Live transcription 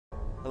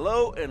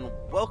Hello and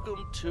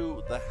welcome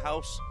to The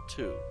House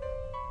 2.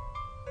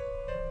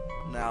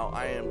 Now,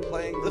 I am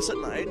playing this at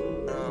night.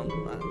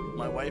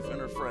 My wife and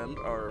her friend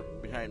are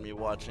behind me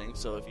watching,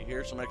 so if you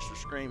hear some extra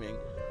screaming,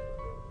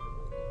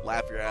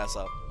 laugh your ass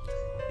off.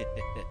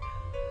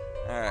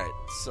 Alright,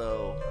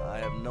 so I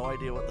have no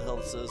idea what the hell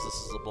this is. This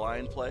is a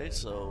blind play,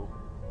 so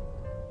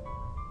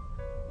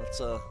let's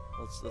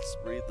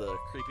read the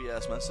creepy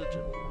ass message.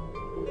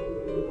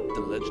 And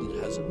the legend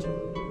has it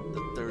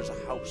that there is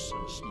a house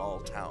in a small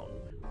town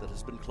that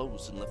has been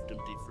closed and left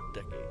empty for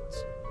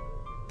decades.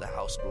 The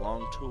house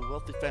belonged to a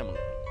wealthy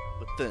family,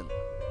 but then,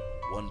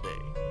 one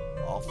day,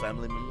 all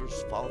family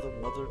members, father,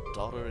 mother,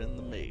 daughter, and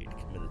the maid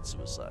committed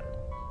suicide.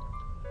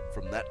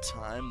 From that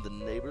time, the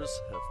neighbors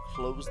have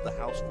closed the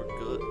house for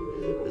good,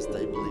 as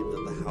they believe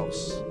that the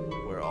house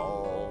where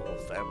all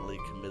family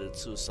committed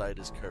suicide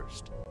is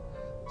cursed.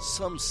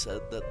 Some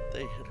said that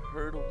they had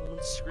heard a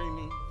woman's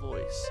screaming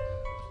voice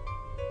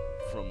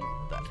from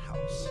that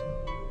house,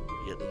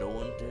 yet no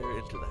one dare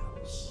enter the house.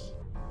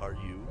 Are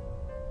you?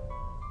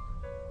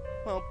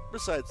 Well,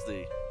 besides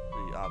the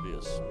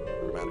obvious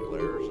grammatical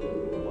errors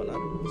and whatnot,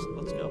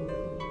 let's go.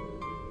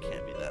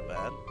 Can't be that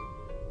bad.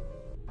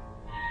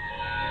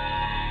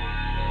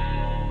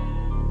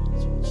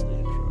 Let's watch the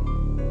intro.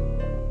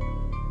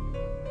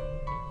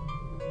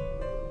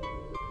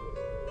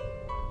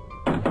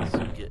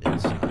 Let's get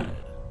inside.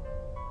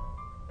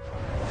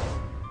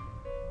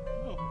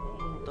 Oh,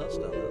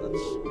 dust down there. That's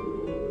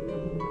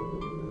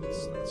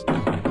cute.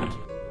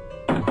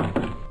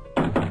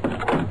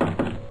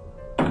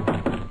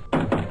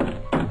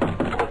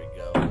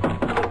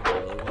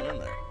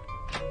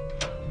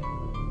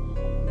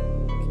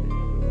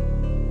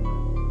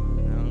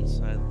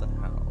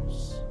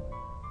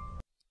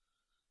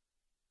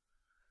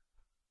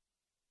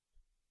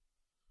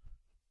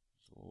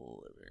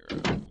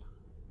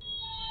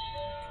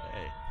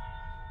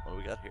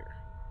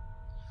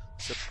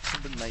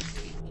 September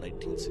 19th,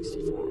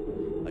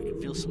 1964. I can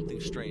feel something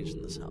strange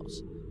in this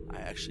house. I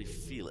actually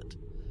feel it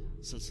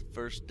since the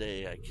first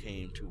day I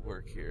came to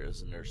work here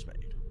as a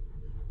nursemaid.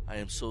 I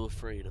am so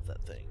afraid of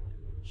that thing.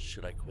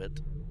 Should I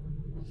quit?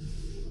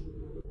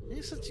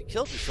 Yeah, since you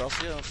killed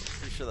yourself, yeah, I'm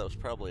pretty sure that was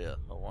probably a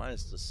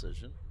wise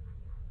decision.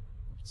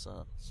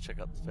 Let's check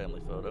out the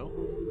family photo.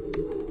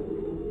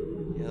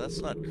 Yeah,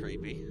 that's not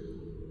creepy.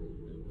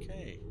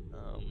 Okay,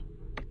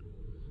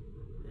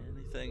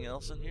 anything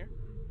else in here?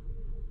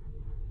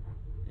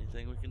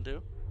 Anything we can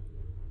do?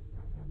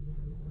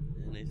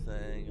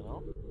 Anything at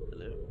all?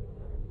 Hello?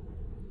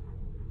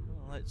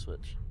 Oh, light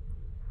switch.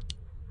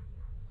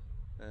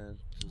 And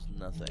just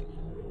nothing.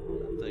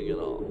 Nothing at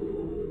all.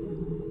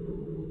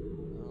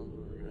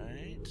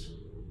 Alright.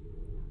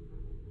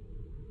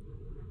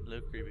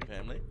 Hello, creepy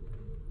family.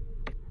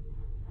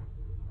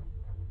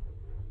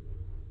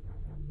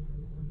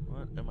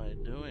 What am I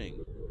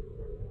doing?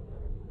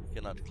 I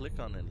cannot click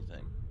on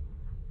anything.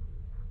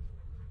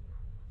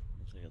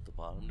 Anything at the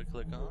bottom to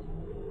click on? I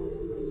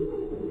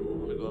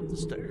want to go up the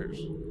stairs.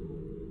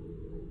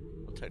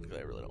 Well, technically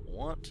I really don't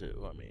want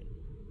to. I mean,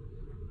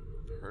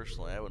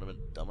 personally I would have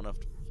been dumb enough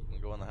to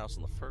go in the house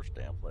in the first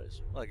damn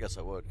place. Well, I guess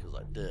I would because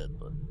I did,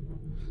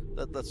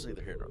 but that's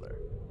neither here nor there.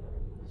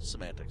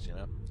 Semantics, you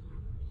know?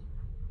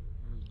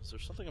 Is there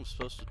something I'm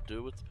supposed to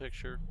do with the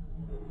picture?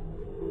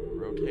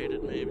 Rotate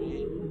it,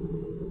 maybe?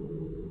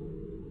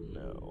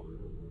 No.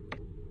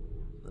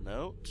 The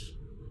note?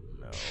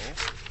 No.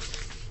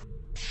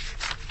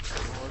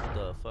 What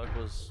the fuck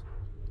was...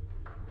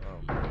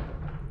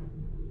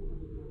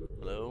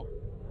 hello?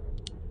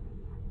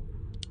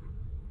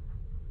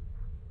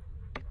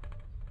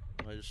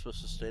 Am I just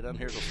supposed to stay down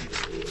here till something...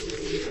 What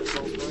the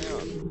hell's going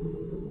on?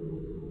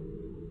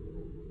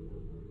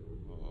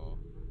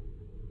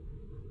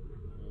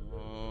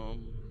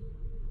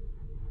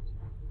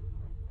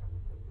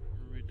 What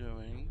are we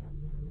doing?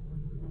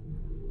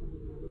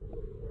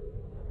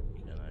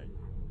 Can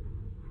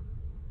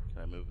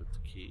I move with the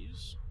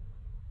keys?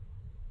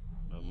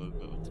 No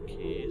movement with the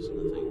keys,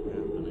 nothing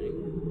happening,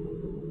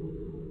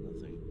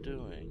 nothing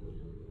doing.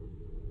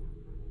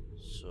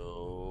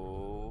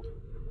 So,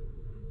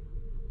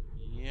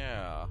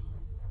 yeah.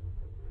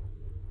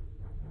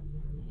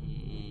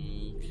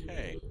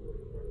 Okay.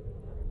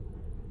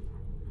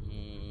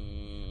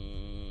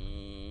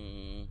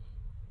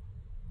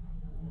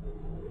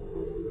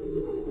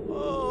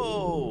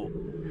 Oh!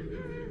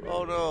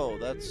 Oh no,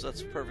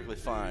 that's perfectly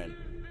fine.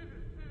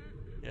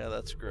 Yeah,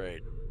 that's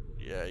great.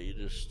 Yeah, you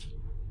just...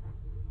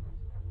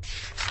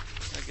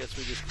 I guess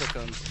we just click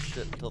on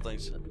shit until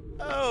things...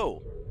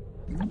 Oh!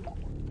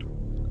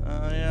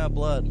 Yeah,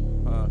 blood.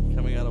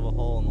 Coming out of a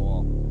hole in the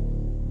wall.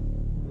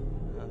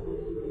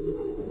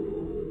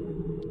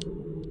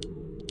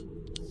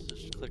 Let's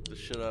just click the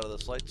shit out of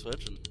this light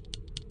switch and...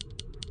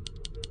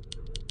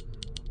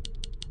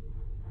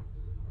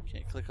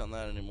 Can't click on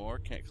that anymore.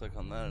 Can't click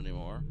on that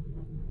anymore.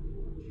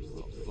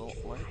 Well,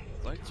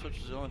 light switch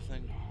is the only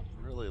thing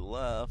really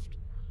left.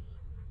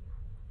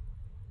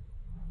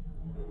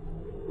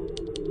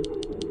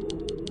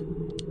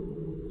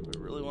 Do I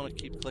really want to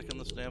keep clicking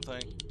this damn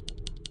thing?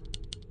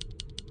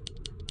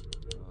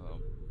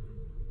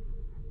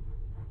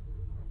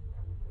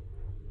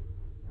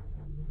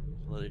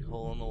 Big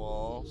hole in the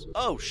walls.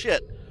 Oh,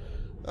 shit!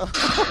 Oh,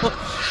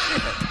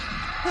 shit!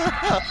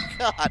 Oh,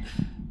 God!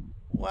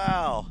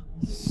 Wow.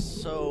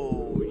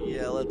 So,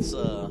 yeah, let's,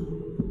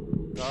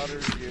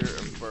 daughter's year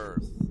of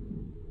birth.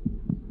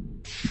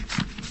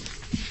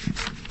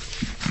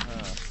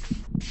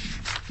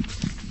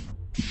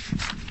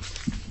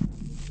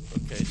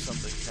 Okay,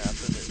 something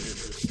happened. It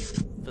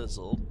just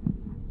fizzled.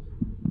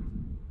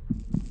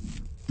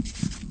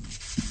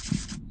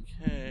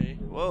 Okay.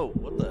 Whoa,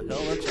 what the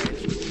hell? That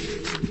changed.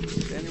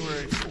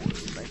 January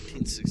 4th,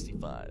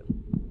 1965.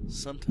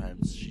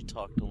 Sometimes she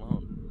talked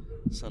alone.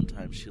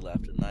 Sometimes she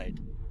laughed at night.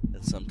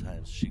 And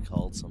sometimes she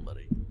called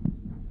somebody.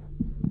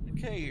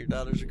 Okay, your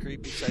daughter's a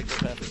creepy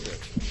psychopathic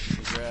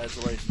bitch.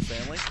 Congratulations,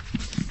 family.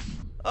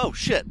 Oh,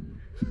 shit.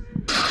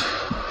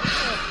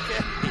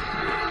 Okay.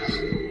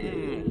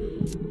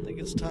 I think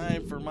it's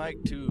time for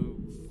Mike to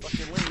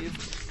fucking leave.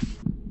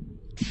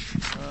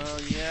 Oh,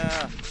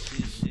 yeah.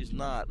 She's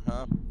not,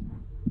 huh?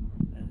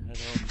 I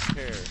don't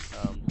care.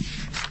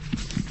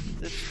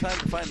 It's time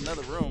to find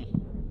another room.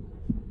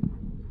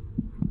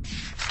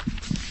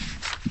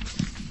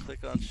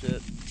 Click on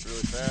shit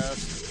really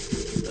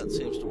fast. That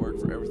seems to work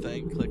for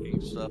everything.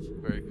 Clicking stuff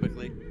very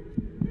quickly.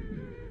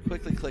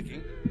 Quickly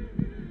clicking.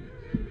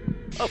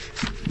 Oh!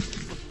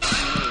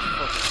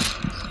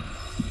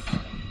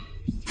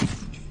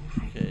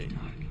 Okay.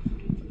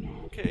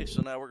 Okay,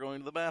 so now we're going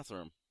to the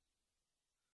bathroom.